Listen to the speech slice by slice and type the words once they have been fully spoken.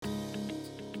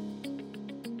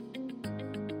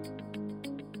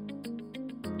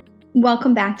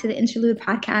Welcome back to the Interlude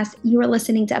Podcast. You are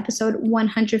listening to episode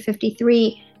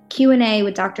 153, Q&A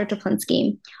with Dr.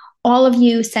 Teplinsky. All of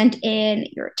you sent in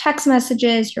your text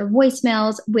messages, your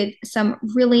voicemails with some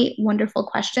really wonderful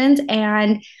questions,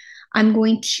 and I'm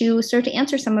going to start to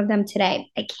answer some of them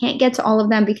today. I can't get to all of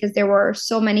them because there were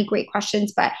so many great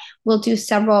questions, but we'll do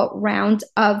several rounds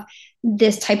of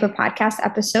this type of podcast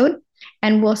episode,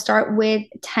 and we'll start with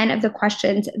 10 of the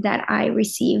questions that I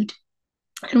received,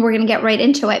 and we're going to get right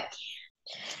into it.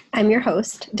 I'm your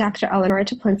host, Dr. Eleanor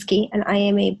Teplinsky, and I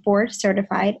am a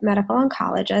board-certified medical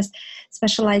oncologist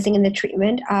specializing in the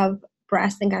treatment of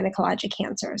breast and gynecologic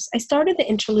cancers. I started the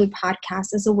Interlude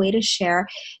podcast as a way to share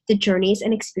the journeys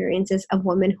and experiences of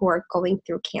women who are going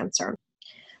through cancer.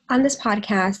 On this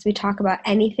podcast, we talk about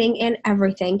anything and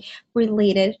everything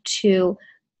related to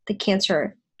the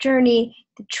cancer journey,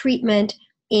 the treatment,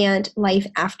 and life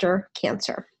after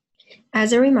cancer.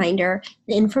 As a reminder,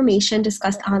 the information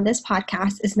discussed on this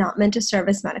podcast is not meant to serve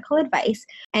as medical advice.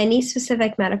 Any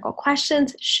specific medical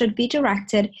questions should be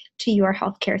directed to your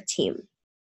healthcare team.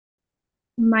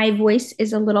 My voice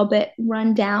is a little bit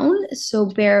run down, so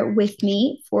bear with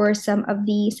me for some of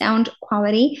the sound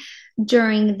quality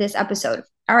during this episode.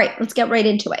 All right, let's get right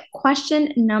into it.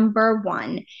 Question number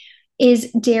 1.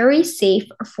 Is dairy safe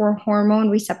for hormone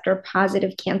receptor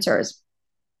positive cancers?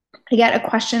 I get a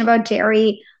question about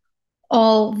dairy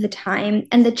all the time.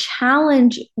 And the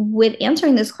challenge with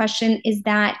answering this question is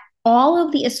that all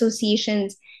of the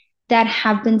associations that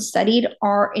have been studied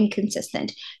are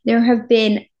inconsistent. There have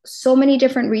been so many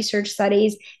different research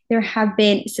studies. There have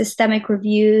been systemic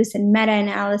reviews and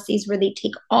meta-analyses where they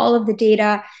take all of the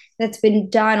data that's been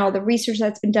done, all the research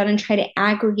that's been done, and try to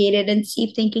aggregate it and see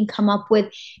if they can come up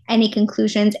with any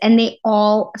conclusions. And they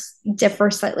all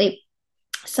differ slightly.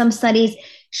 Some studies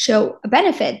show a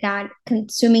benefit that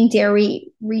consuming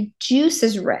dairy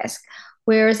reduces risk,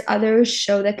 whereas others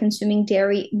show that consuming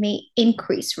dairy may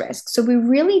increase risk. So we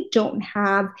really don't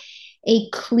have a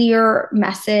clear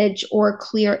message or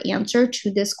clear answer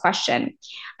to this question.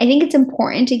 I think it's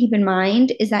important to keep in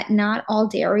mind is that not all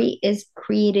dairy is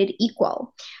created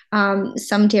equal.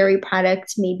 Some dairy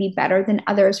products may be better than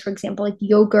others. For example, like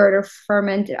yogurt or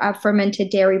fermented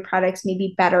dairy products may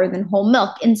be better than whole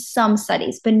milk in some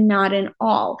studies, but not in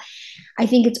all. I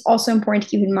think it's also important to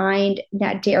keep in mind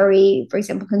that dairy, for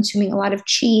example, consuming a lot of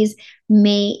cheese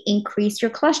may increase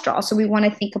your cholesterol. So we want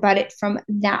to think about it from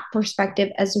that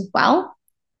perspective as well.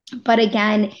 But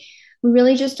again, we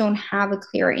really just don't have a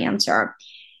clear answer.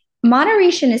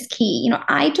 Moderation is key.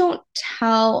 I don't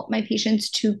tell my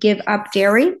patients to give up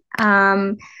dairy.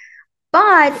 But,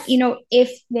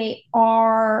 if they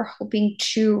are hoping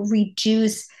to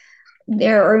reduce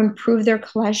or improve their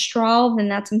cholesterol, then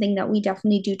that's something that we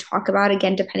definitely do talk about,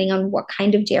 again, depending on what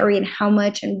kind of dairy and how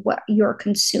much and what you're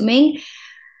consuming.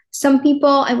 Some people,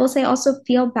 I will say, also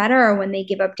feel better when they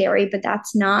give up dairy, but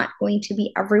that's not going to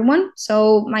be everyone.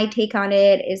 So my take on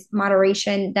it is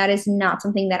moderation. That is not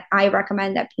something that I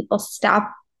recommend that people stop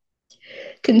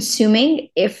consuming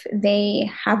if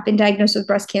they have been diagnosed with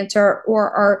breast cancer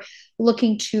or are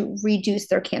looking to reduce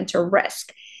their cancer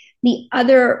risk. The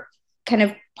other kind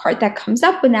of part that comes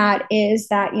up with that is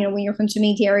that, when you're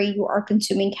consuming dairy, you are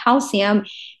consuming calcium,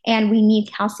 and we need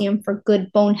calcium for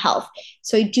good bone health.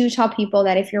 So I do tell people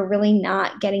that if you're really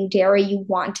not getting dairy, you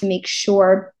want to make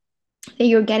sure that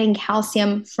you're getting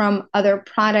calcium from other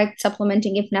products,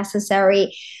 supplementing if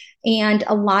necessary. And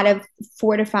a lot of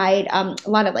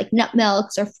like nut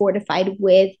milks are fortified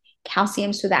with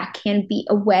calcium, so that can be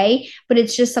a way, but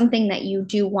it's just something that you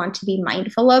do want to be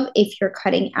mindful of if you're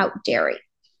cutting out dairy.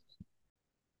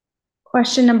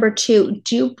 Question number 2,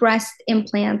 do breast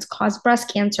implants cause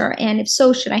breast cancer? And if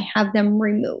so, should I have them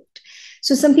removed?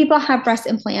 So some people have breast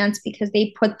implants because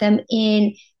they put them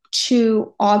in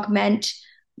to augment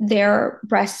their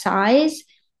breast size.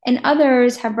 And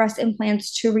others have breast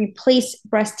implants to replace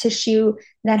breast tissue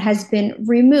that has been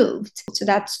removed. So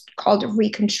that's called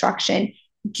reconstruction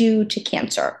due to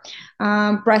cancer.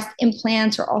 Breast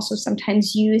implants are also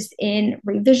sometimes used in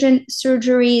revision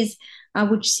surgeries,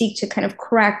 which seek to kind of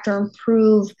correct or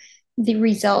improve the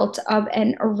result of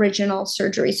an original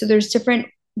surgery. So there's different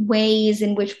ways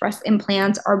in which breast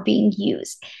implants are being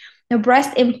used. Now,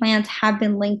 breast implants have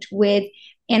been linked with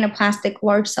anaplastic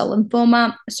large cell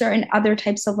lymphoma, certain other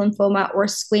types of lymphoma, or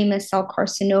squamous cell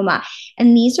carcinoma.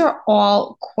 And these are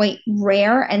all quite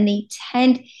rare, and they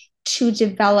tend to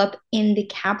develop in the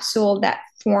capsule that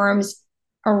forms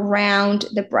around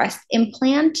the breast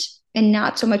implant and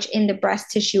not so much in the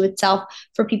breast tissue itself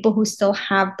for people who still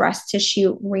have breast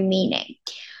tissue remaining.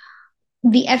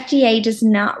 The FDA does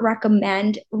not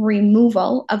recommend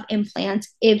removal of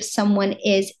implants if someone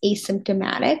is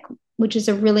asymptomatic. which is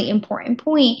a really important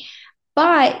point.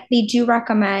 But they do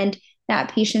recommend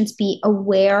that patients be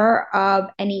aware of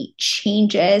any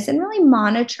changes and really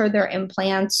monitor their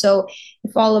implants. So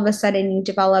if all of a sudden you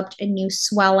developed a new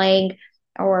swelling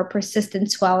or persistent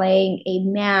swelling, a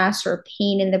mass or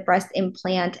pain in the breast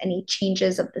implant, any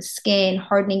changes of the skin,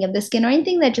 hardening of the skin, or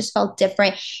anything that just felt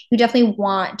different, you definitely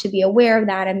want to be aware of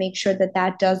that and make sure that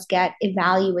that does get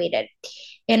evaluated.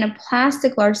 And a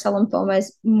plastic large cell lymphoma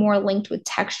is more linked with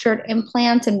textured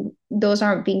implants, and those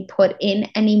aren't being put in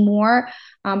anymore.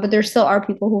 But there still are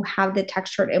people who have the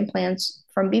textured implants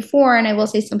from before. And I will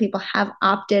say some people have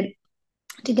opted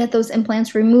to get those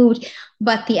implants removed,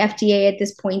 but the FDA at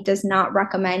this point does not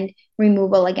recommend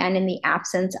removal again in the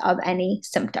absence of any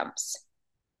symptoms.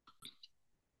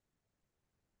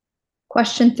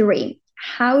 Question 3,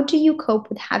 how do you cope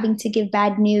with having to give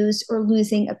bad news or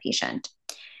losing a patient?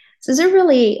 So this is a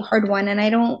really hard one, and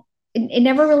it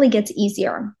never really gets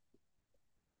easier.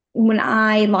 When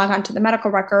I log onto the medical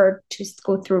record to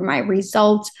go through my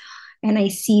results and I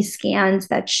see scans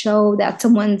that show that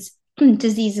someone's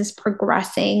disease is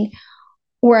progressing,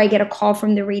 or I get a call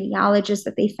from the radiologist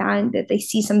that they found that they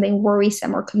see something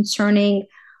worrisome or concerning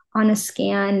on a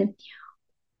scan,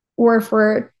 or if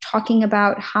we're talking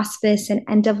about hospice and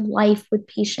end of life with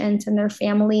patients and their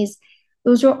families,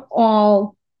 those are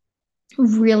all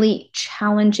really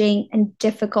challenging and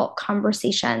difficult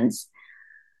conversations.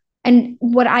 And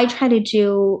what I try to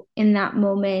do in that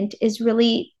moment is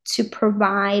really to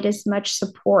provide as much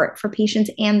support for patients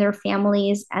and their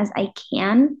families as I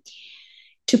can,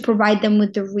 to provide them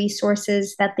with the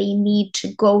resources that they need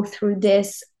to go through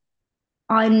this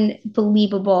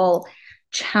unbelievable,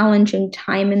 challenging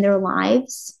time in their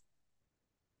lives.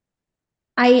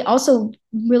 I also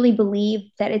really believe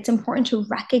that it's important to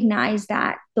recognize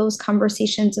that those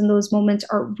conversations and those moments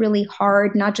are really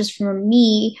hard, not just for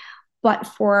me, but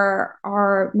for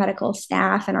our medical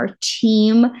staff and our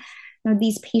team. You know,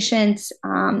 these patients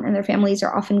and their families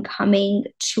are often coming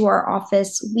to our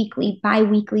office weekly,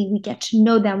 bi-weekly. We get to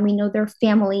know them. We know their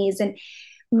families, and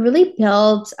we really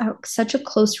build such a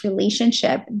close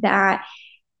relationship that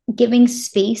giving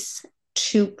space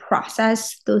to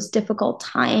process those difficult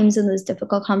times and those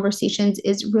difficult conversations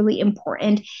is really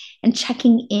important, and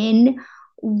checking in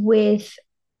with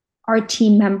our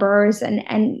team members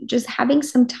and just having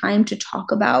some time to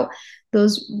talk about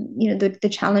those, the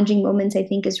challenging moments, I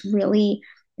think is really,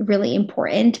 really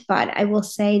important. But I will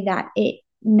say that it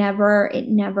never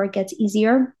gets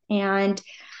easier, and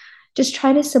just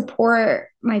try to support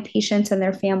my patients and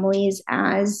their families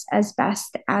as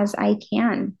best as I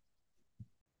can.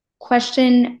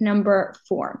 Question number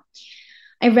 4.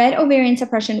 I read ovarian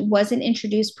suppression wasn't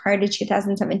introduced prior to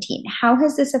 2017. How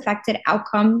has this affected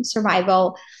outcome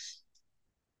survival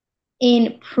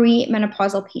in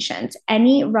premenopausal patients?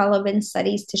 Any relevant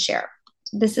studies to share?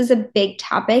 This is a big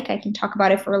topic. I can talk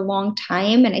about it for a long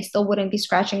time, and I still wouldn't be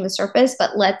scratching the surface,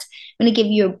 but I'm going to give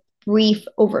you a brief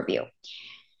overview.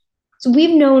 So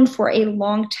we've known for a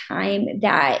long time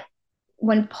that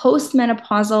when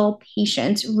postmenopausal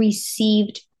patients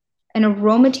received an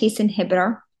aromatase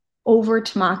inhibitor over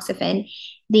tamoxifen,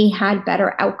 they had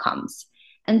better outcomes.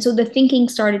 And so the thinking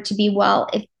started to be, well,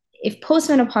 if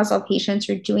postmenopausal patients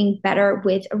are doing better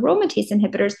with aromatase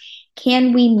inhibitors,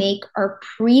 can we make our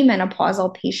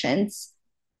premenopausal patients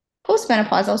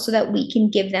postmenopausal so that we can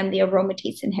give them the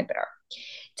aromatase inhibitor?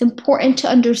 It's important to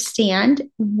understand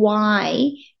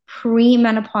why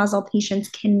premenopausal patients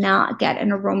cannot get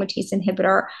an aromatase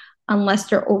inhibitor unless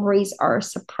their ovaries are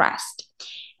suppressed.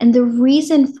 And the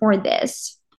reason for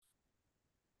this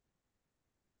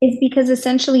is because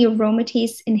essentially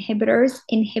aromatase inhibitors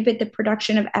inhibit the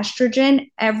production of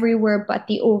estrogen everywhere but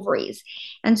the ovaries.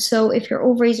 And so if your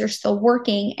ovaries are still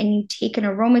working and you take an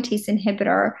aromatase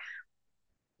inhibitor,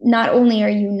 not only are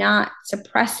you not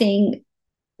suppressing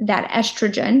that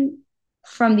estrogen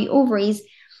from the ovaries,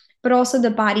 but also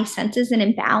the body senses an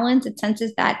imbalance. It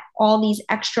senses that all these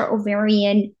extra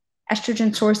ovarian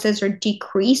estrogen sources are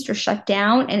decreased or shut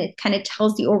down, and it kind of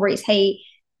tells the ovaries, hey,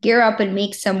 gear up and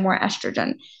make some more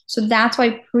estrogen. So that's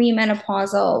why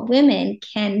premenopausal women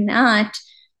cannot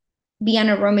be on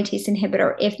aromatase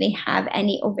inhibitor if they have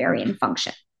any ovarian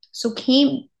function. So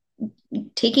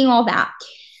taking all that,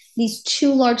 these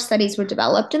 2 large studies were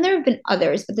developed, and there have been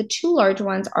others, but the 2 large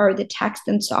ones are the TEXT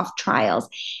and SOFT trials.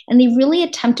 And they really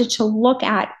attempted to look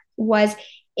at was,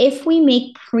 if we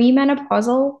make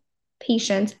premenopausal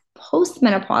patients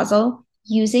postmenopausal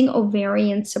using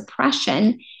ovarian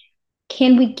suppression,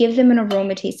 can we give them an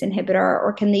aromatase inhibitor,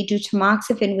 or can they do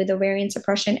tamoxifen with ovarian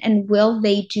suppression, and will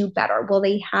they do better? Will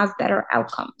they have better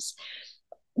outcomes?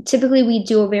 typically we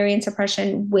do ovarian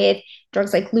suppression with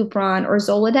drugs like Lupron or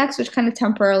Zoladex, which kind of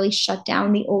temporarily shut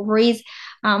down the ovaries.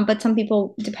 But some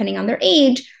people, depending on their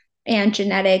age and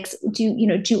genetics,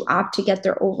 do opt to get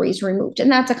their ovaries removed.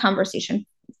 And that's a conversation.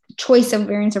 Choice of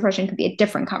ovarian suppression could be a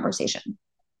different conversation.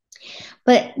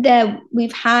 But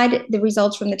we've had the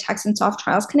results from the Texan soft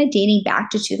trials kind of dating back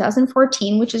to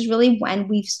 2014, which is really when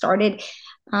we've started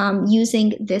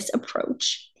using this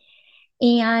approach.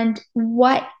 And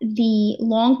what the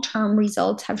long-term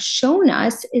results have shown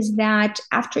us is that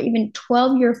after even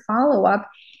 12-year follow-up,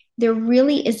 there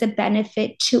really is a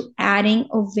benefit to adding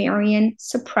ovarian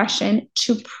suppression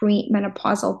to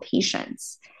premenopausal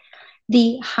patients.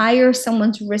 The higher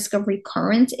someone's risk of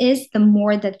recurrence is, the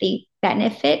more that they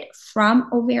benefit from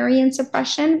ovarian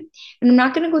suppression. And I'm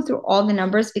not going to go through all the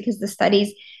numbers because the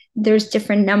studies, there's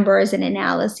different numbers and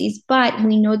analyses, but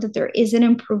we know that there is an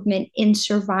improvement in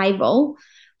survival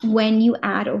when you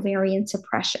add ovarian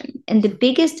suppression. And the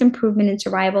biggest improvement in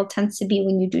survival tends to be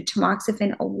when you do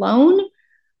tamoxifen alone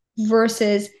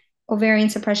versus ovarian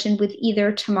suppression with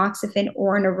either tamoxifen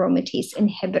or an aromatase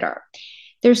inhibitor.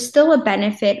 There's still a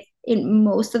benefit in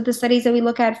most of the studies that we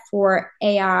look at for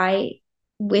AI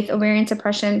with ovarian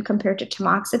suppression compared to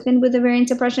tamoxifen with ovarian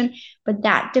suppression, but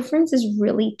that difference is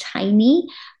really tiny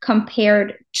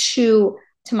compared to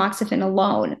tamoxifen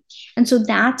alone. And so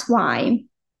that's why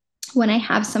when I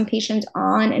have some patients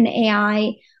on an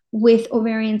AI with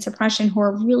ovarian suppression who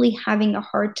are really having a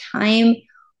hard time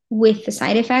with the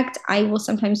side effects, I will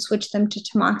sometimes switch them to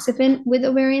tamoxifen with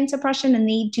ovarian suppression, and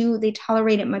they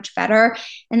tolerate it much better.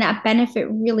 And that benefit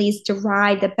really is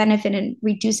derived, the benefit in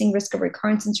reducing risk of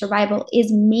recurrence and survival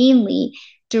is mainly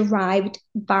derived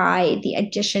by the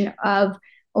addition of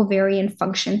ovarian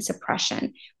function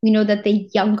suppression. We know that the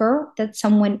younger that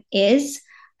someone is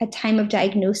at time of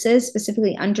diagnosis,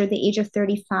 specifically under the age of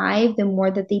 35, the more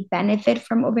that they benefit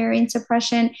from ovarian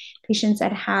suppression. Patients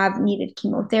that have needed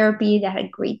chemotherapy, that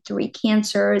had grade 3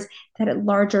 cancers, that had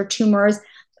larger tumors,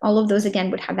 all of those,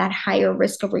 again, would have that higher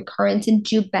risk of recurrence and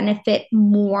do benefit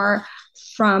more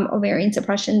from ovarian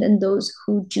suppression than those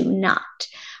who do not.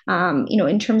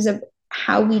 In terms of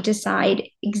how we decide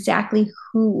exactly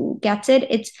who gets it,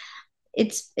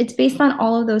 it's based on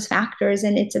all of those factors,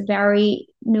 and it's a very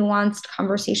nuanced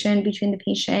conversation between the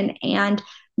patient and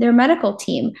their medical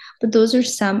team. But those are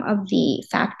some of the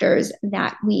factors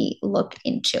that we look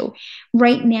into.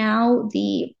 Right now,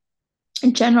 the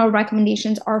general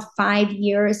recommendations are 5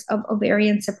 years of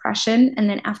ovarian suppression, and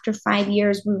then after 5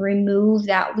 years, we remove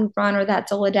that Lupron or that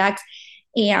Zoladex.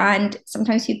 And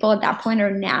sometimes people at that point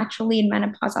are naturally in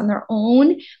menopause on their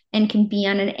own and can be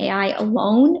on an AI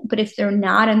alone. But if they're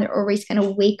not and their ovaries kind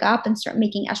of wake up and start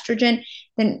making estrogen,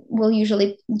 then we'll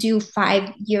usually do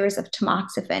 5 years of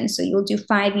tamoxifen. So you'll do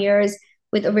 5 years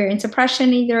with ovarian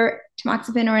suppression, either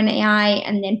tamoxifen or an AI,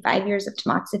 and then 5 years of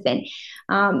tamoxifen.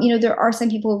 There are some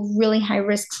people with really high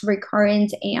risks of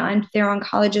recurrence, and their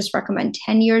oncologists recommend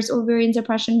 10 years ovarian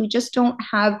suppression. We just don't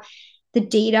have the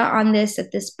data on this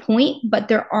at this point, but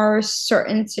there are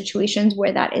certain situations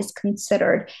where that is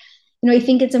considered. I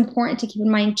think it's important to keep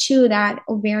in mind too that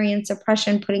ovarian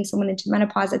suppression, putting someone into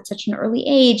menopause at such an early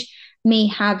age, may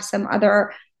have some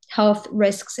other health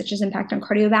risks, such as impact on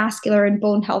cardiovascular and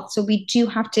bone health. So we do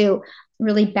have to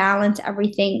really balance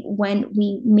everything when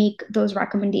we make those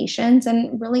recommendations,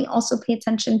 and really also pay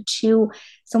attention to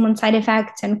someone's side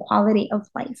effects and quality of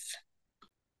life.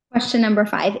 Question number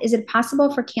 5, is it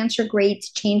possible for cancer grade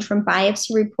to change from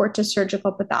biopsy report to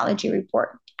surgical pathology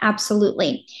report?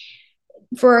 Absolutely.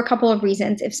 For a couple of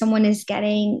reasons. If someone is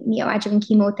getting neoadjuvant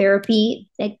chemotherapy,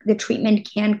 the treatment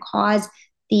can cause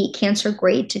the cancer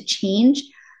grade to change.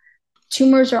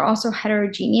 Tumors are also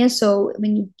heterogeneous. So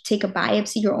when you take a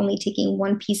biopsy, you're only taking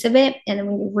one piece of it. And then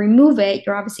when you remove it,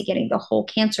 you're obviously getting the whole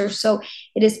cancer. So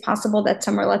it is possible that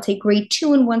some are, let's say, grade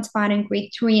 2 in one spot and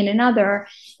grade 3 in another.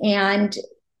 And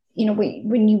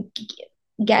when you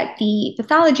get the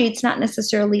pathology, it's not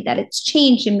necessarily that it's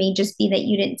changed. It may just be that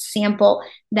you didn't sample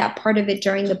that part of it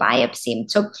during the biopsy.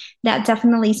 So that's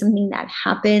definitely something that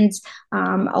happens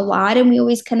a lot. And we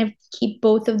always kind of keep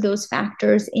both of those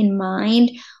factors in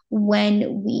mind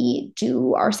when we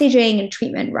do our staging and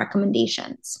treatment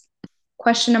recommendations.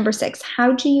 Question number 6,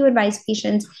 how do you advise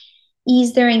patients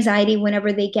ease their anxiety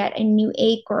whenever they get a new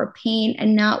ache or a pain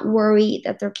and not worry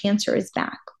that their cancer is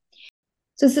back?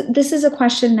 So this is a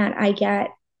question that I get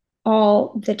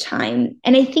all the time.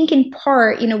 And I think in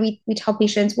part, we tell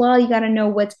patients, well, you got to know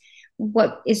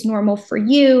what is normal for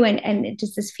you, and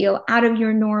does this feel out of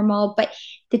your normal? But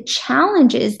the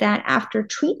challenge is that after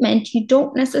treatment, you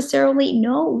don't necessarily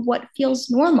know what feels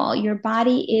normal. Your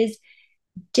body is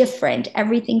different.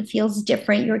 Everything feels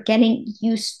different. You're getting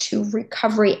used to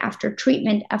recovery after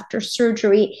treatment, after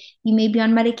surgery. You may be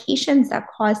on medications that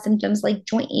cause symptoms like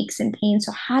joint aches and pains.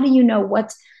 So, how do you know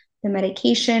what's the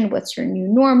medication? What's your new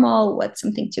normal? What's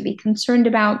something to be concerned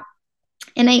about?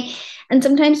 And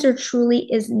sometimes there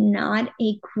truly is not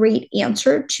a great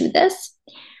answer to this.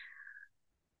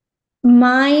 When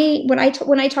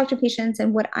I talk to patients,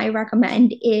 and what I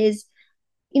recommend is,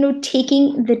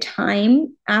 taking the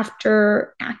time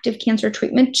after active cancer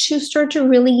treatment to start to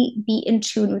really be in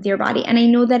tune with your body. And I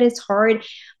know that it's hard,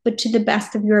 but to the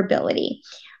best of your ability.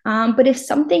 But if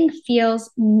something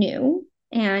feels new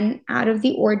and out of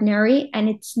the ordinary and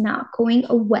it's not going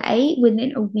away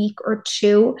within a week or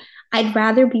two, I'd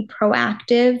rather be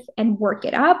proactive and work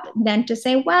it up than to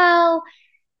say, well,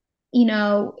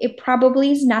 it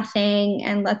probably is nothing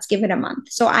and let's give it a month.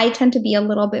 So I tend to be a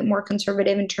little bit more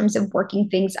conservative in terms of working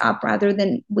things up rather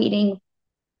than waiting,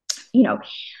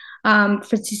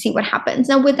 to see what happens.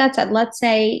 Now, with that said, let's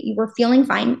say you were feeling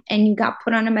fine and you got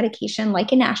put on a medication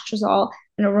like an anastrozole,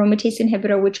 an aromatase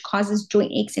inhibitor, which causes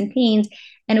joint aches and pains.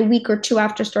 And a week or two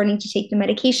after starting to take the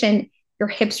medication, your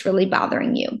hip's really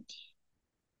bothering you.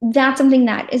 That's something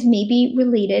that is maybe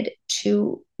related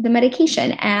to the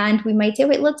medication. And we might say,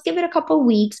 wait, let's give it a couple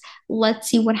weeks. Let's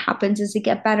see what happens. Does it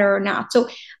get better or not? So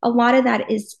a lot of that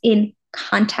is in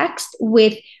context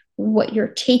with what you're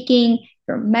taking,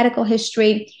 your medical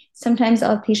history. Sometimes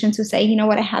I'll have patients who say, you know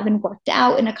what, I haven't worked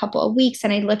out in a couple of weeks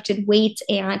and I lifted weights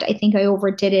and I think I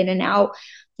overdid it. And now,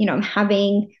 I'm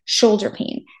having shoulder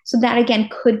pain. So that again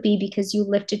could be because you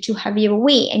lifted too heavy of a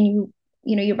weight and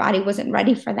your body wasn't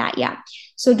ready for that yet.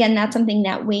 So again, that's something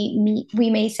that we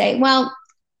may say, well,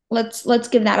 let's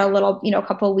give that a little,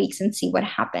 couple of weeks and see what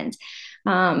happens.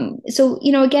 So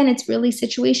again, it's really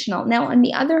situational. Now, on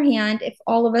the other hand, if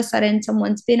all of a sudden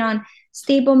someone's been on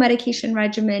stable medication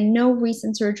regimen, no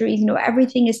recent surgeries,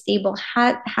 everything is stable,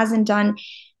 hasn't done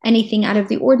anything out of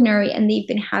the ordinary, and they've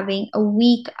been having a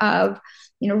week of,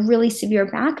 really severe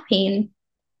back pain,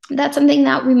 that's something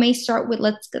that we may start with.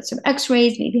 Let's get some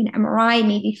x-rays, maybe an MRI,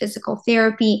 maybe physical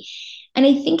therapy. And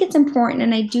I think it's important,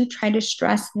 and I do try to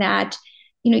stress that,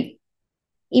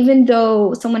 even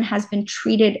though someone has been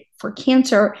treated for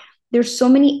cancer, there's so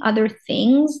many other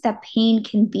things that pain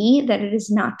can be that it is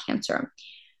not cancer.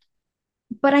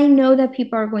 But I know that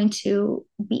people are going to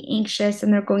be anxious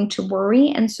and they're going to worry.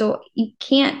 And so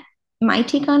my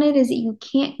take on it is that you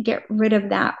can't get rid of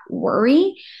that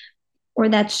worry or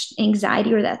that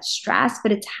anxiety or that stress,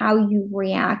 but it's how you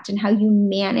react and how you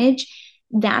manage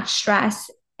that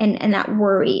stress and that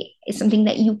worry is something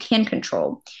that you can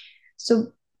control.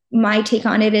 So my take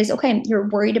on it is, okay, you're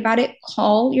worried about it,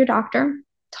 call your doctor,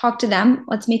 talk to them.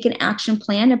 Let's make an action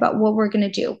plan about what we're going to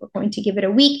do. We're going to give it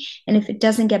a week. And if it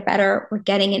doesn't get better, we're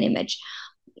getting an image,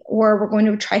 or we're going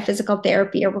to try physical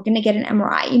therapy, or we're going to get an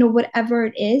MRI, whatever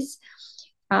it is.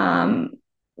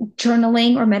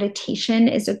 Journaling or meditation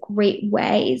is a great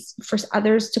way for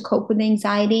others to cope with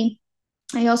anxiety.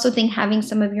 I also think having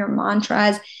some of your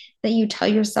mantras that you tell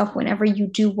yourself whenever you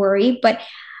do worry, but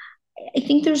I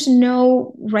think there's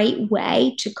no right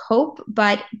way to cope,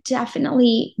 but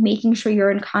definitely making sure you're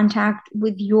in contact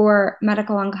with your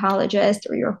medical oncologist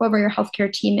or whoever your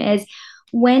healthcare team is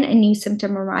when a new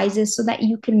symptom arises so that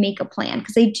you can make a plan.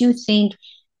 Because I do think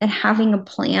that having a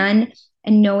plan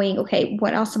and knowing, okay,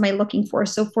 what else am I looking for?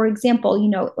 So for example,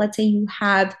 let's say you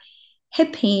have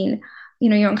hip pain,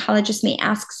 your oncologist may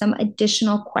ask some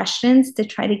additional questions to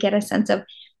try to get a sense of,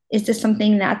 is this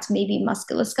something that's maybe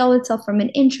musculoskeletal from an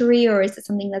injury, or is it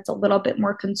something that's a little bit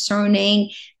more concerning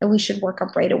that we should work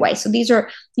up right away? So these are,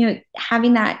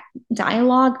 having that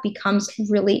dialogue becomes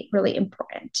really, really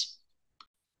important.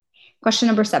 Question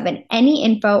number 7, any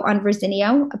info on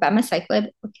Verzenio, abemaciclib,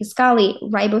 or Kisqali,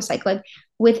 ribociclib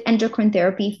with endocrine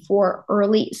therapy for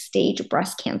early stage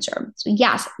breast cancer? So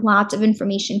yes, lots of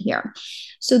information here.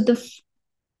 So the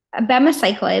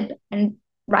abemaciclib and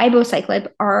ribociclib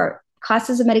are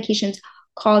classes of medications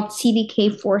called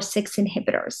CDK4/6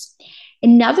 inhibitors.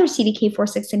 Another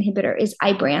CDK4/6 inhibitor is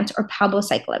Ibrance or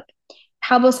palbociclib.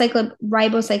 Palbociclib,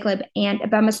 ribociclib, and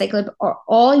abemaciclib are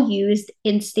all used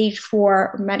in stage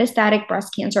 4 metastatic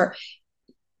breast cancer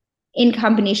in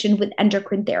combination with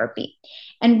endocrine therapy.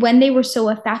 And when they were so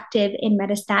effective in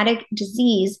metastatic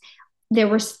disease, there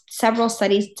were several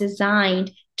studies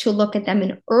designed to look at them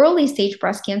in early stage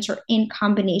breast cancer in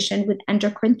combination with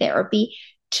endocrine therapy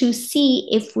to see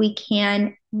if we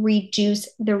can reduce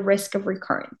the risk of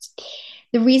recurrence.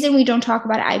 The reason we don't talk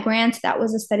about Ibrance, that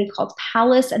was a study called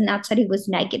PALLAS, and that study was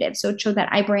negative. So it showed that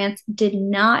Ibrance did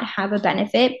not have a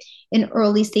benefit in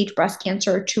early stage breast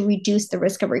cancer to reduce the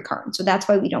risk of recurrence. So that's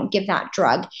why we don't give that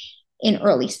drug in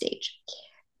early stage.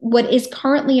 What is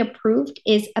currently approved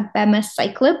is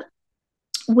abemaciclib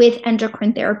with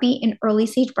endocrine therapy in early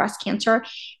stage breast cancer,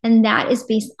 and that is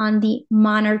based on the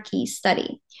Monarchy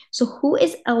study. So who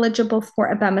is eligible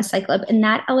for abemaciclib? And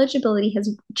that eligibility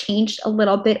has changed a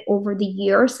little bit over the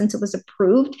year since it was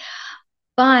approved,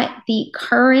 but the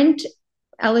current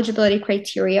eligibility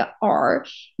criteria are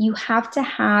you have to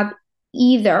have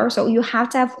you have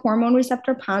to have hormone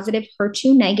receptor positive,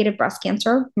 HER2 negative breast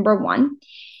cancer, number one.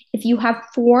 If you have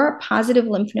 4 positive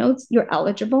lymph nodes, you're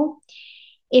eligible.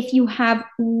 If you have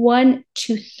 1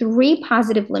 to 3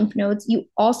 positive lymph nodes, you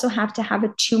also have to have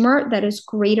a tumor that is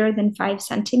greater than 5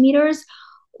 centimeters,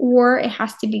 or it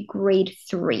has to be grade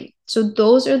 3. So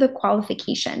those are the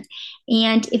qualifications.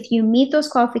 And if you meet those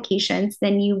qualifications,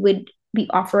 then you would be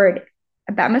offered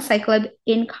abemaciclib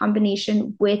in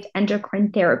combination with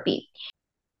endocrine therapy.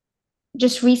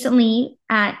 Just recently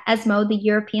at ESMO, the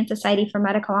European Society for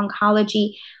Medical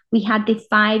Oncology, we had the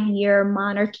 5-year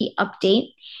Monarchy update.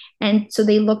 And so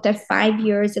they looked at 5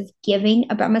 years of giving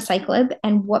abemaciclib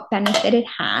and what benefit it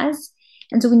has.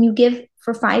 And so when you give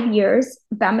for 5 years,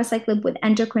 abemaciclib with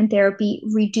endocrine therapy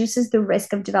reduces the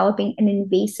risk of developing an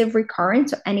invasive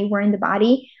recurrence, so anywhere in the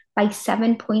body, by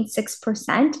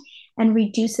 7.6%, and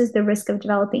reduces the risk of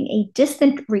developing a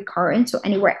distant recurrence, so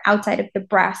anywhere outside of the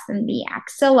breast and the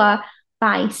axilla,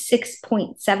 by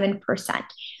 6.7%.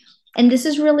 And this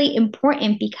is really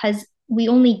important because we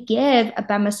only give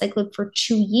abemaciclib for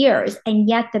 2 years, and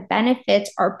yet the benefits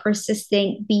are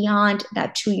persisting beyond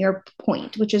that 2-year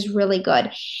point, which is really good.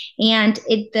 And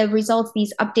these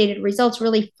updated results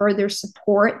really further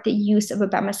support the use of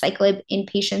abemaciclib in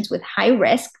patients with high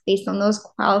risk based on those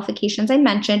qualifications I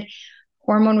mentioned,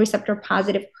 hormone receptor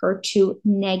positive, HER2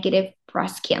 negative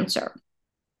breast cancer.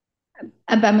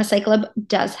 Abemaciclib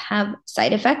does have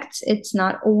side effects. It's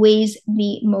not always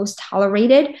the most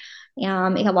tolerated.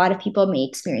 A lot of people may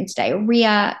experience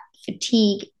diarrhea,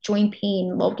 fatigue, joint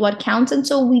pain, low blood counts. And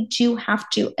so we do have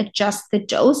to adjust the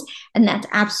dose, and that's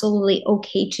absolutely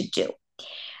okay to do.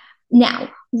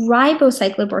 Now,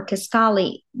 ribociclib or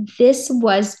Kisqali, this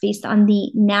was based on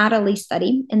the NATALY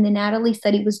study, and the NATALY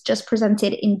study was just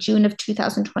presented in June of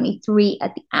 2023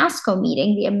 at the ASCO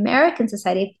meeting, the American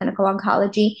Society of Clinical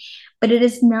Oncology, but it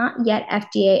is not yet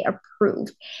FDA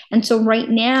approved. And so right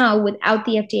now, without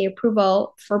the FDA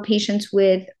approval for patients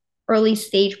with early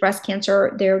stage breast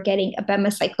cancer, they're getting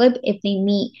abemaciclib if they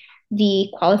meet the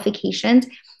qualifications.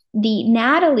 The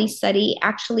NATALY study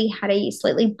actually had a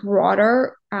slightly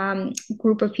broader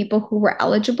group of people who were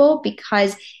eligible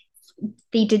because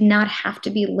they did not have to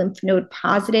be lymph node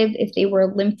positive. If they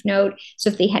were lymph node, so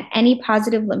if they had any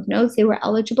positive lymph nodes, they were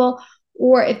eligible,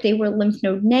 or if they were lymph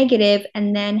node negative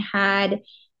and then had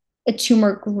a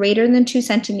tumor greater than 2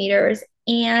 centimeters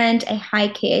and a high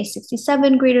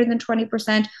Ki67 greater than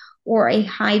 20%, or a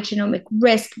high genomic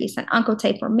risk based on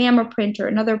oncotype or MammaPrint or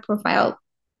another profile,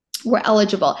 were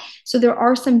eligible. So there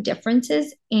are some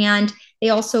differences, and they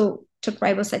also took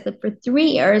ribociclib for 3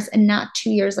 years and not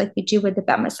 2 years like we do with the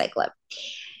abemaciclib.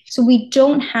 So we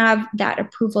don't have that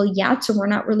approval yet, so we're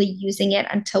not really using it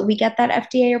until we get that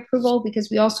FDA approval, because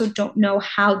we also don't know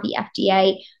how the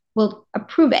FDA will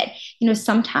approve it.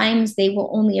 Sometimes they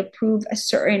will only approve a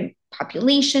certain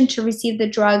population to receive the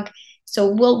drug, so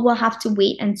we'll have to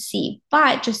wait and see.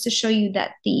 But just to show you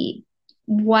that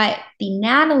what the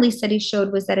NATALY study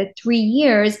showed was that at 3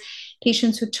 years,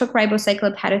 patients who took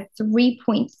ribociclib had a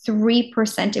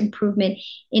 3.3% improvement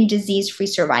in disease-free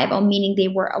survival, meaning they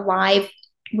were alive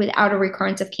without a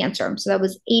recurrence of cancer. So that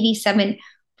was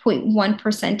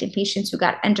 87.1% in patients who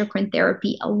got endocrine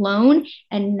therapy alone,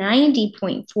 and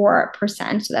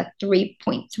 90.4%, so that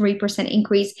 3.3%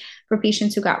 increase for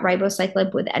patients who got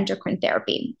ribociclib with endocrine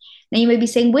therapy. Now you may be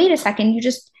saying, wait a second,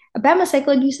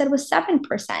 abemaciclib, you said was 7%,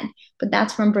 but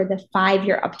that's remember the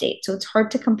 5-year update. So it's hard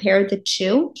to compare the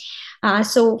two.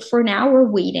 So for now, we're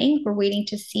waiting. We're waiting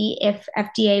to see if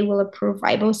FDA will approve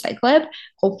ribociclib.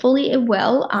 Hopefully it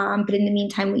will. But in the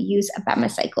meantime, we use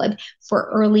abemaciclib for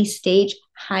early stage,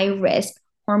 high risk,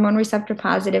 hormone receptor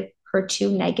positive,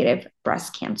 HER2 negative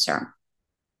breast cancer.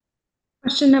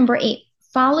 Question number 8.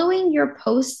 Following your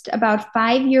post about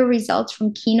 5-year results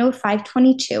from Keynote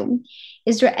 522,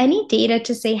 is there any data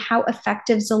to say how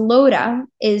effective Xeloda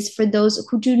is for those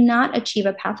who do not achieve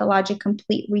a pathologic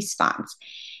complete response?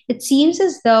 It seems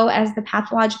as though the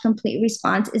pathologic complete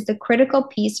response is the critical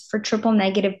piece for triple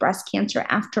negative breast cancer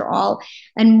after all,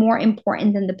 and more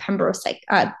important than the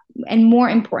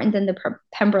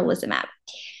pembrolizumab.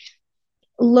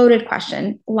 Loaded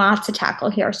question, lots to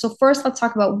tackle here. So first, let's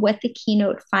talk about what the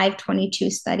Keynote 522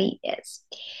 study is.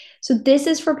 So this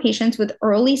is for patients with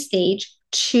early stage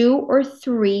 2 or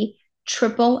 3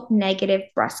 triple negative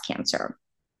breast cancer.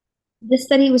 This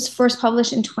study was first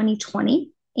published in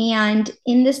 2020. And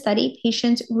in this study,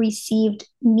 patients received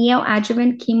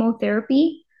neoadjuvant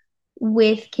chemotherapy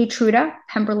with Keytruda,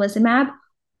 pembrolizumab,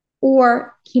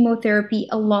 or chemotherapy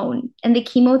alone. And the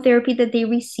chemotherapy that they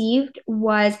received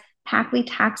was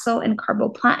paclitaxel and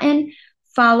carboplatin,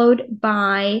 followed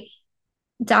by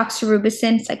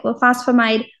doxorubicin,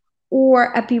 cyclophosphamide,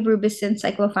 or epirubicin,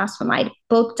 cyclophosphamide.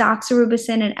 Both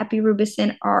doxorubicin and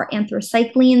epirubicin are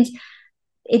anthracyclines.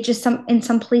 It just in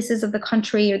some places of the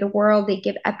country or the world, they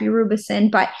give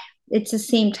epirubicin, but it's the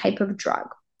same type of drug.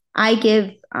 I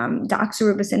give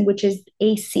doxorubicin, which is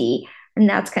AC, and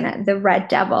that's kind of the red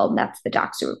devil. That's the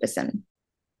doxorubicin.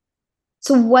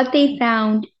 So what they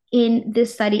found in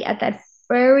this study at that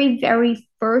very, very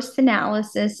first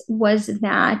analysis was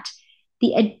that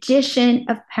the addition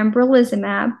of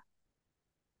pembrolizumab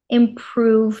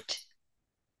improved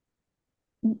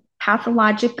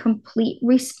pathologic complete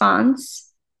response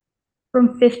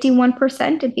from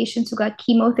 51% in patients who got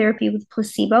chemotherapy with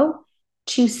placebo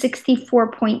to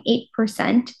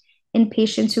 64.8% in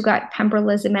patients who got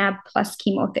pembrolizumab plus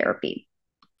chemotherapy.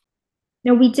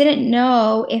 Now, we didn't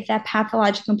know if that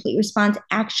pathologic complete response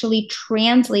actually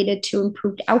translated to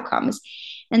improved outcomes.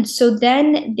 And so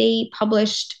then they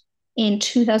published in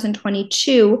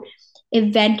 2022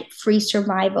 event-free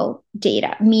survival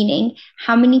data, meaning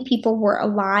how many people were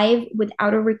alive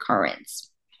without a recurrence.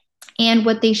 And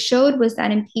what they showed was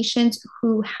that in patients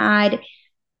who had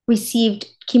received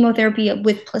chemotherapy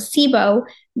with placebo,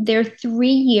 their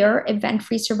 3-year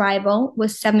event-free survival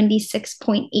was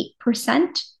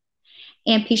 76.8%.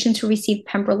 And patients who received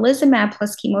pembrolizumab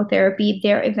plus chemotherapy,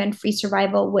 their event-free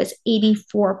survival was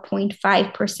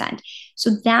 84.5%.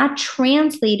 So that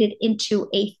translated into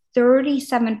a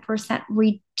 37%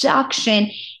 reduction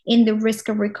in the risk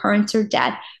of recurrence or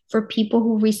death for people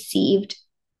who received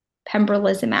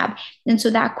pembrolizumab. And so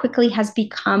that quickly has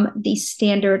become the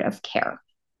standard of care.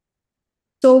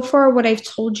 So far, what I've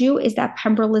told you is that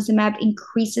pembrolizumab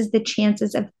increases the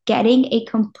chances of getting a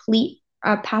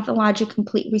pathologic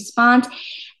complete response,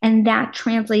 and that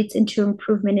translates into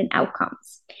improvement in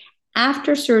outcomes.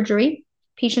 After surgery,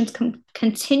 patients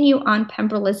continue on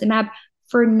pembrolizumab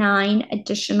for 9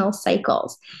 additional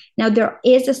cycles. Now, there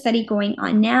is a study going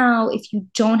on now. If you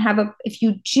do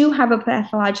have a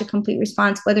pathologic complete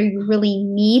response, whether you really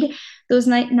need those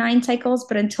 9 cycles,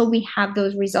 but until we have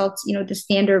those results, the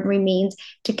standard remains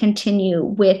to continue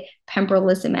with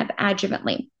pembrolizumab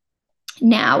adjuvantly.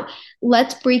 Now,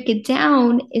 let's break it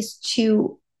down as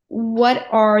to what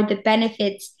are the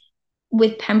benefits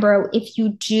with pembro if you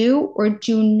do or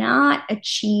do not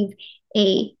achieve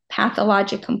a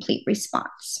pathologic complete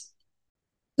response.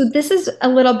 So this is a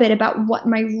little bit about what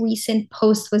my recent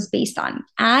post was based on.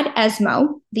 At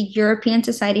ESMO, the European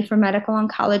Society for Medical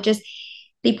Oncologists,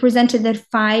 they presented their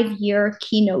 5-year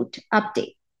keynote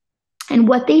update. And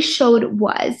what they showed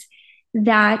was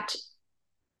that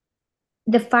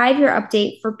the 5-year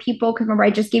update for people, because remember,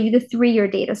 I just gave you the 3-year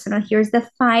data. So now here's the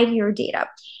 5-year data.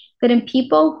 That in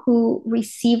people who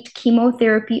received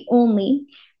chemotherapy only,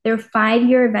 their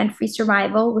 5-year event-free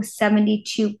survival was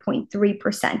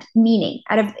 72.3%, meaning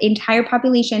out of the entire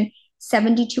population,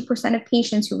 72% of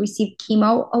patients who received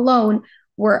chemo alone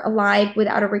were alive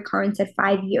without a recurrence at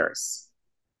 5 years.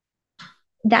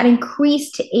 That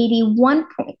increased to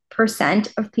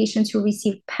 81% of patients who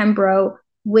received pembro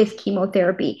with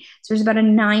chemotherapy. So there's about a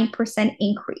 9%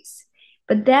 increase.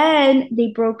 But then they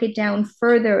broke it down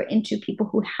further into people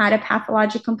who had a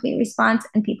pathologic complete response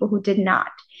and people who did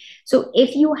not. So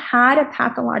if you had a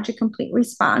pathologic complete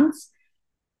response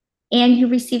and you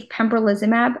received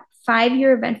pembrolizumab,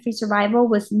 5-year event-free survival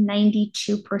was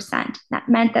 92%. That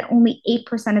meant that only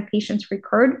 8% of patients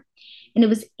recurred, and it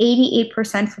was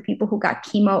 88% for people who got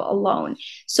chemo alone.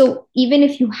 So even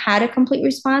if you had a complete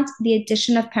response, the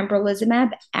addition of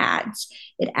pembrolizumab adds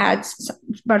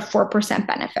about 4%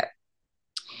 benefit.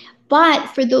 But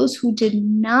for those who did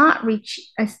not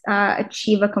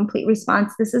achieve a complete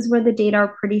response, this is where the data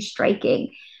are pretty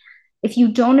striking. If you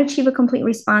don't achieve a complete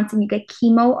response and you get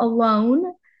chemo alone,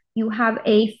 you have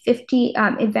a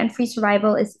event-free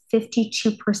survival is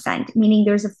 52%, meaning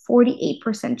there's a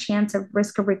 48% chance of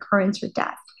risk of recurrence or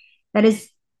death.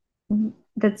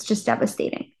 That's just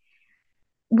devastating.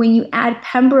 When you add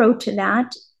pembro to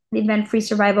that, the event-free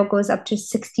survival goes up to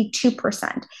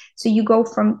 62%. So you go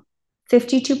from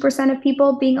 52% of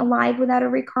people being alive without a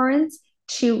recurrence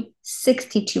to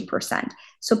 62%.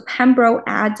 So pembro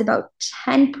adds about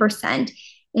 10%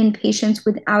 in patients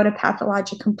without a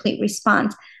pathologic complete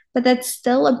response, but that's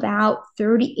still about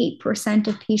 38%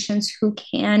 of patients who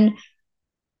can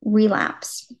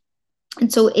relapse.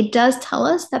 And so it does tell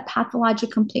us that pathologic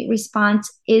complete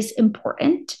response is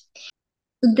important.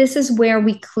 This is where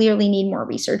we clearly need more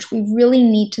research. We really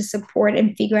need to support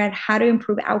and figure out how to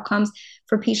improve outcomes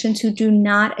for patients who do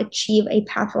not achieve a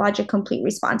pathologic complete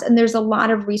response. And there's a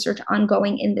lot of research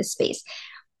ongoing in this space.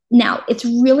 Now, it's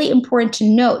really important to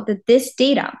note that this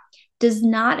data does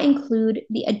not include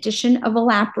the addition of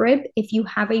olaparib if you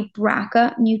have a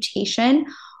BRCA mutation,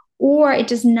 or it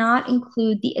does not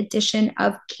include the addition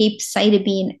of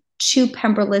capecitabine to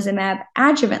pembrolizumab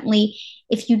adjuvantly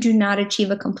if you do not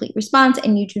achieve a complete response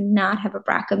and you do not have a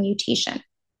BRCA mutation.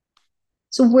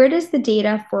 So where does the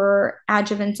data for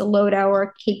adjuvant Xeloda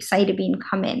or capecitabine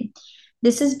come in?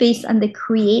 This is based on the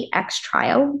CREATE-X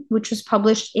trial, which was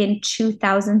published in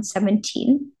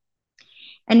 2017.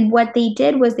 And what they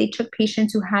did was they took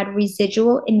patients who had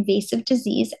residual invasive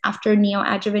disease after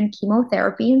neoadjuvant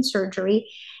chemotherapy and surgery,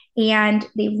 and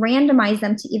they randomized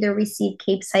them to either receive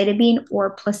capecitabine or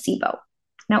placebo.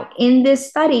 Now, in this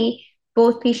study,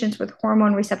 both patients with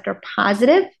hormone receptor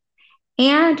positive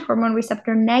and hormone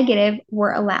receptor negative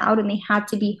were allowed, and they had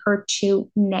to be HER2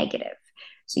 negative.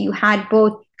 So you had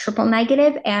both triple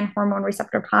negative and hormone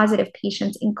receptor positive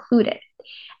patients included.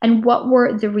 And what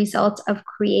were the results of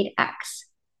CREATE-X?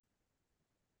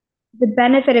 The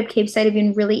benefit of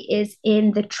capecitabine really is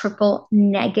in the triple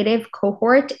negative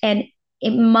cohort. And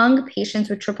among patients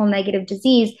with triple negative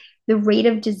disease, the rate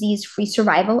of disease-free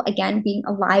survival, again, being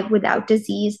alive without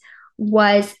disease,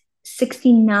 was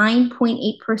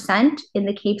 69.8% in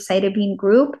the capecitabine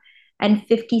group and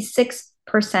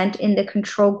 56% in the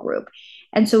control group.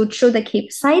 And so it showed that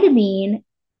capecitabine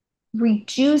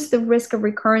reduced the risk of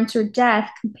recurrence or death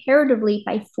comparatively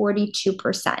by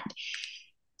 42%.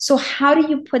 So how do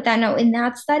you put that? Now, in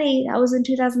that study, that was in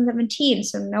 2017.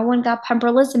 So no one got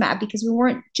pembrolizumab because we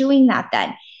weren't doing that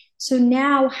then. So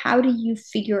now how do you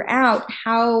figure out,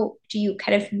 how do you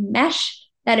kind of mesh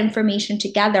that information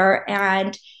together?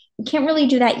 And we can't really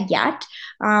do that yet.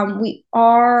 We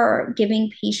are giving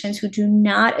patients who do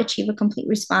not achieve a complete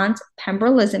response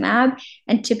pembrolizumab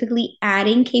and typically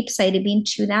adding capecitabine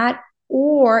to that,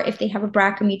 or if they have a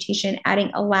BRCA mutation,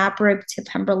 adding olaparib to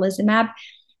pembrolizumab.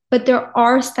 But there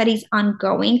are studies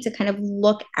ongoing to kind of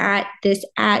look at this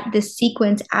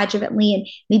sequence adjuvantly and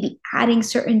maybe adding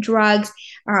certain drugs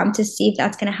to see if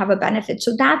that's going to have a benefit.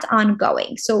 So that's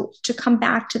ongoing. So to come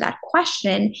back to that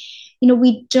question,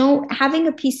 having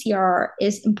a PCR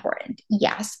is important,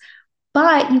 yes,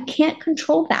 but you can't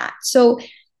control that. So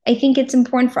I think it's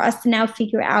important for us to now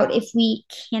figure out if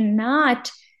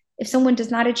someone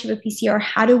does not achieve a PCR,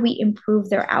 how do we improve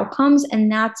their outcomes?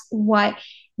 And that's what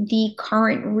the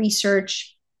current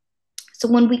research. So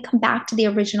when we come back to the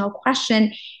original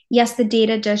question, yes, the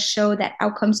data does show that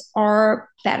outcomes are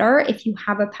better if you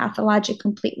have a pathologic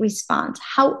complete response.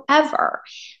 However,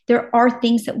 there are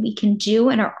things that we can do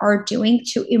and are doing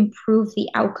to improve the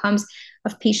outcomes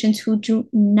of patients who do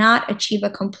not achieve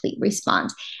a complete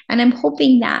response. And I'm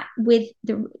hoping that with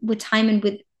time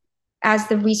and as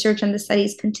the research and the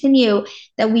studies continue,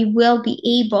 that we will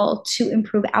be able to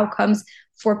improve outcomes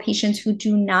for patients who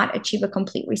do not achieve a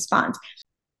complete response.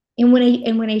 And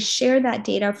when I share that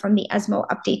data from the ESMO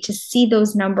update, to see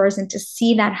those numbers and to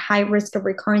see that high risk of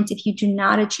recurrence if you do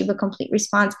not achieve a complete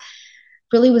response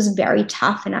really was very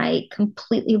tough, and I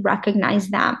completely recognize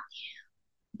that.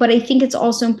 But I think it's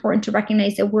also important to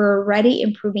recognize that we're already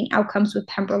improving outcomes with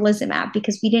pembrolizumab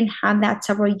because we didn't have that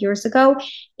several years ago,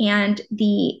 and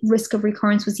the risk of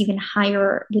recurrence was even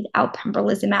higher without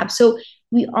pembrolizumab. So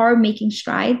we are making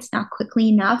strides, not quickly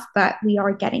enough, but we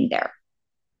are getting there.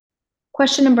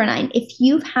 Question number 9, if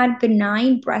you've had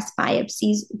benign breast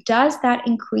biopsies, does that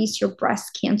increase your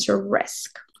breast cancer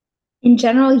risk? In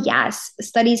general, yes.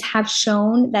 Studies have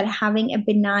shown that having a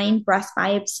benign breast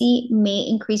biopsy may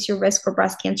increase your risk for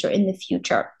breast cancer in the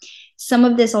future. Some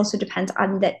of this also depends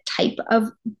on the type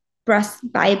of breast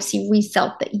biopsy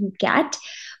result that you get.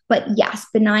 But yes,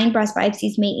 benign breast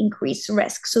biopsies may increase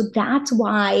risk. So that's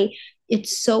why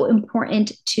it's so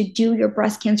important to do your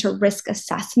breast cancer risk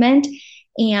assessment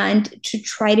and to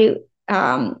try to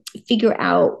figure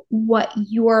out what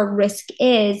your risk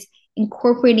is,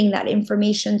 incorporating that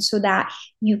information so that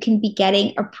you can be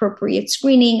getting appropriate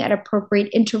screening at appropriate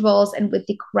intervals and with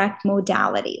the correct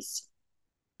modalities.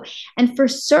 And for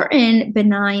certain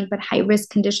benign but high-risk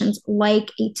conditions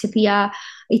like atypical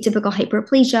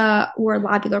hyperplasia, or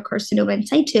lobular carcinoma in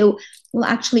situ, we'll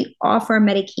actually offer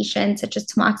medications such as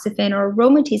tamoxifen or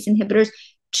aromatase inhibitors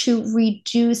to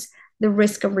reduce the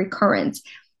risk of recurrence.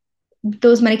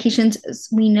 Those medications,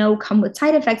 we know, come with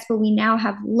side effects, but we now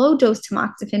have low-dose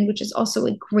tamoxifen, which is also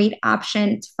a great option.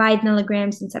 It's 5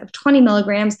 milligrams instead of 20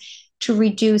 milligrams to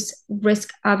reduce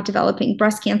risk of developing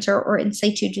breast cancer or in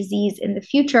situ disease in the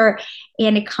future.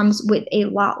 And it comes with a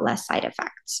lot less side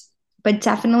effects. But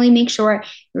definitely make sure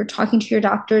you're talking to your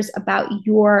doctors about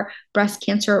your breast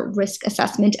cancer risk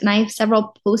assessment. And I have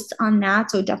several posts on that.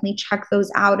 So definitely check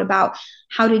those out about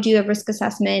how to do a risk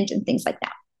assessment and things like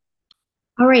that.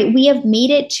 All right, we have made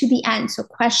it to the end. So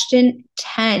question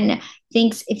 10.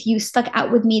 Thanks if you stuck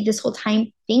out with me this whole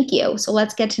time. Thank you. So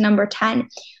let's get to number 10.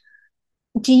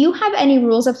 Do you have any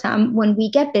rules of thumb when we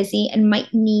get busy and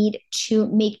might need to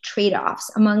make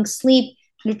trade-offs among sleep,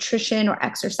 nutrition, or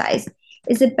exercise?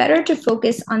 Is it better to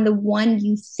focus on the one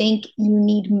you think you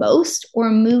need most or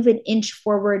move an inch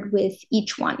forward with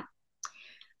each one?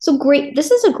 So great. This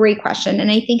is a great question,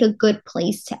 and I think a good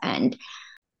place to end.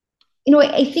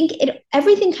 I think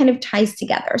everything kind of ties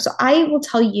together. So I will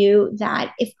tell you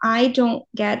that if I don't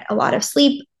get a lot of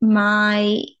sleep,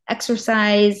 my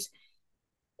exercise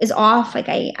is off. Like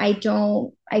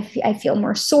I feel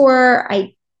more sore.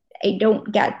 I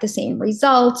don't get the same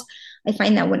results. I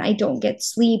find that when I don't get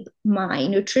sleep, my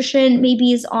nutrition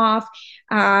maybe is off.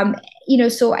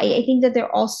 So I think that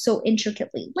they're all so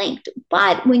intricately linked.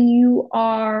 But when you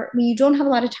don't have a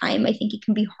lot of time, I think it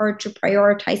can be hard to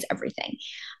prioritize everything.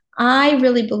 I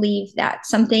really believe that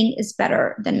something is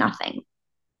better than nothing.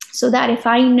 So that if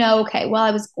I know, okay, well,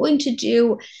 I was going to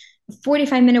do a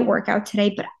 45-minute workout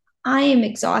today, but I am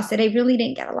exhausted. I really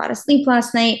didn't get a lot of sleep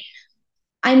last night.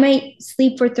 I might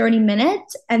sleep for 30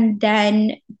 minutes and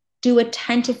then do a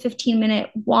 10 to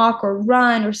 15-minute walk or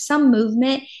run or some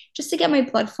movement just to get my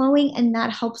blood flowing. And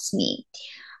that helps me.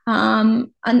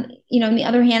 On the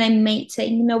other hand, I might say,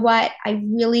 you know what, I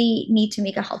really need to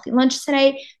make a healthy lunch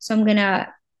today. So I'm going to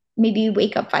maybe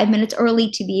wake up 5 minutes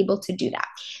early to be able to do that.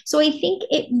 So I think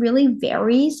it really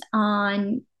varies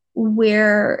on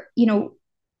where,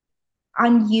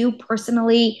 on you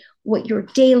personally, what your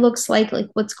day looks like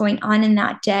what's going on in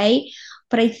that day.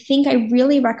 But I think I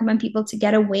really recommend people to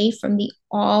get away from the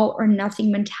all or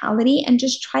nothing mentality and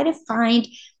just try to find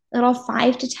little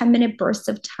 5 to 10-minute bursts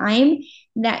of time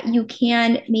that you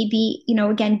can maybe,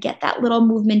 again, get that little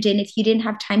movement in if you didn't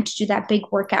have time to do that big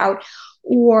workout,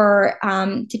 or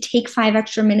to take 5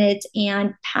 extra minutes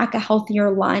and pack a healthier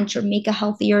lunch or make a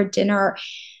healthier dinner.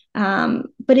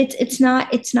 But it's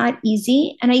not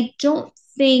easy. And I don't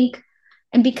think,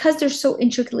 and because they're so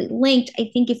intricately linked,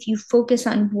 I think if you focus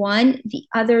on one, the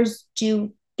others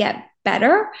do get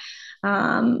better.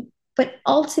 But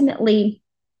ultimately,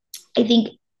 I think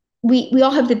we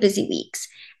all have the busy weeks.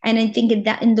 And I think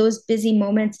that in those busy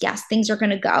moments, yes, things are going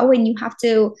to go, and you have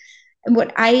to. And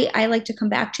what I like to come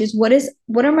back to is what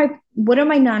are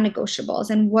my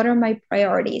non-negotiables and what are my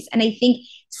priorities? And I think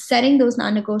setting those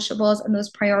non-negotiables and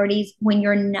those priorities when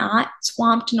you're not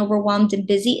swamped and overwhelmed and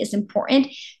busy is important.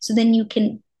 So then you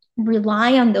can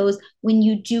rely on those when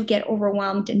you do get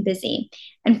overwhelmed and busy.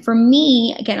 And for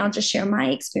me, again, I'll just share my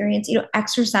experience.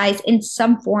 Exercise in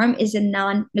some form is a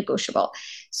non-negotiable.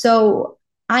 So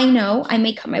I know I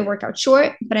may cut my workout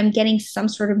short, but I'm getting some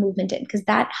sort of movement in because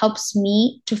that helps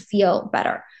me to feel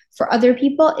better. For other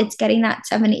people, it's getting that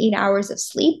 7 to 8 hours of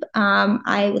sleep.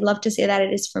 I would love to say that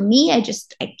it is for me.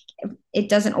 It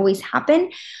doesn't always happen.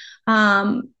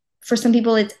 For some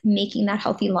people, it's making that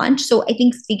healthy lunch. So I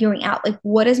think figuring out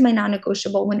what is my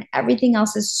non-negotiable when everything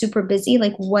else is super busy,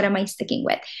 what am I sticking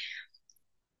with?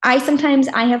 I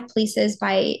have places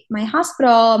by my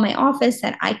hospital, my office,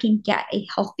 that I can get a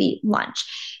healthy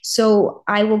lunch. So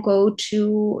I will go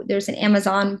to, there's an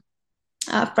Amazon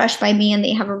Fresh by Me, and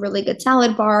they have a really good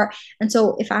salad bar. And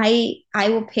so if I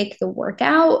will pick the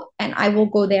workout and I will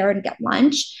go there and get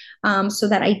lunch, so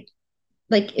that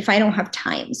if I don't have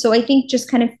time. So I think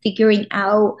just kind of figuring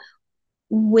out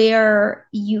where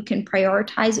you can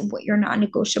prioritize and what your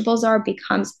non-negotiables are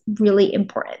becomes really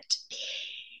important.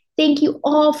 Thank you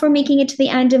all for making it to the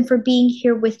end and for being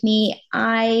here with me.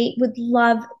 I would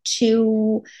love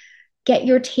to get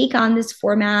your take on this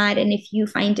format, and if you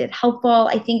find it helpful.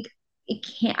 I think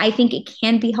it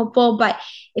can be helpful, but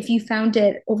if you found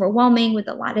it overwhelming with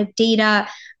a lot of data,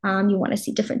 you want to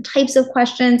see different types of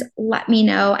questions, let me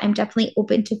know. I'm definitely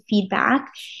open to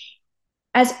feedback.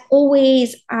 As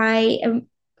always,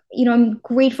 I'm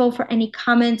grateful for any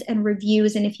comments and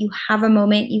reviews. And if you have a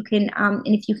moment, you can, and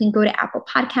if you can go to Apple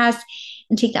Podcasts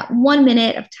and take that 1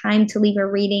 minute of time to leave a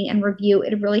rating and review,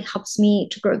 it really helps me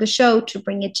to grow the show, to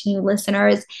bring it to new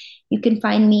listeners. You can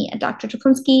find me at Dr.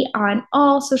 Teplinsky on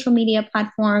all social media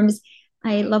platforms.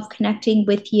 I love connecting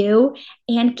with you,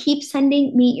 and keep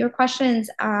sending me your questions.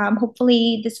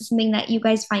 Hopefully this is something that you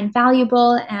guys find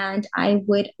valuable, and I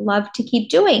would love to keep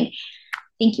doing.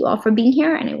 Thank you all for being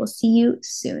here, and I will see you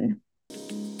soon.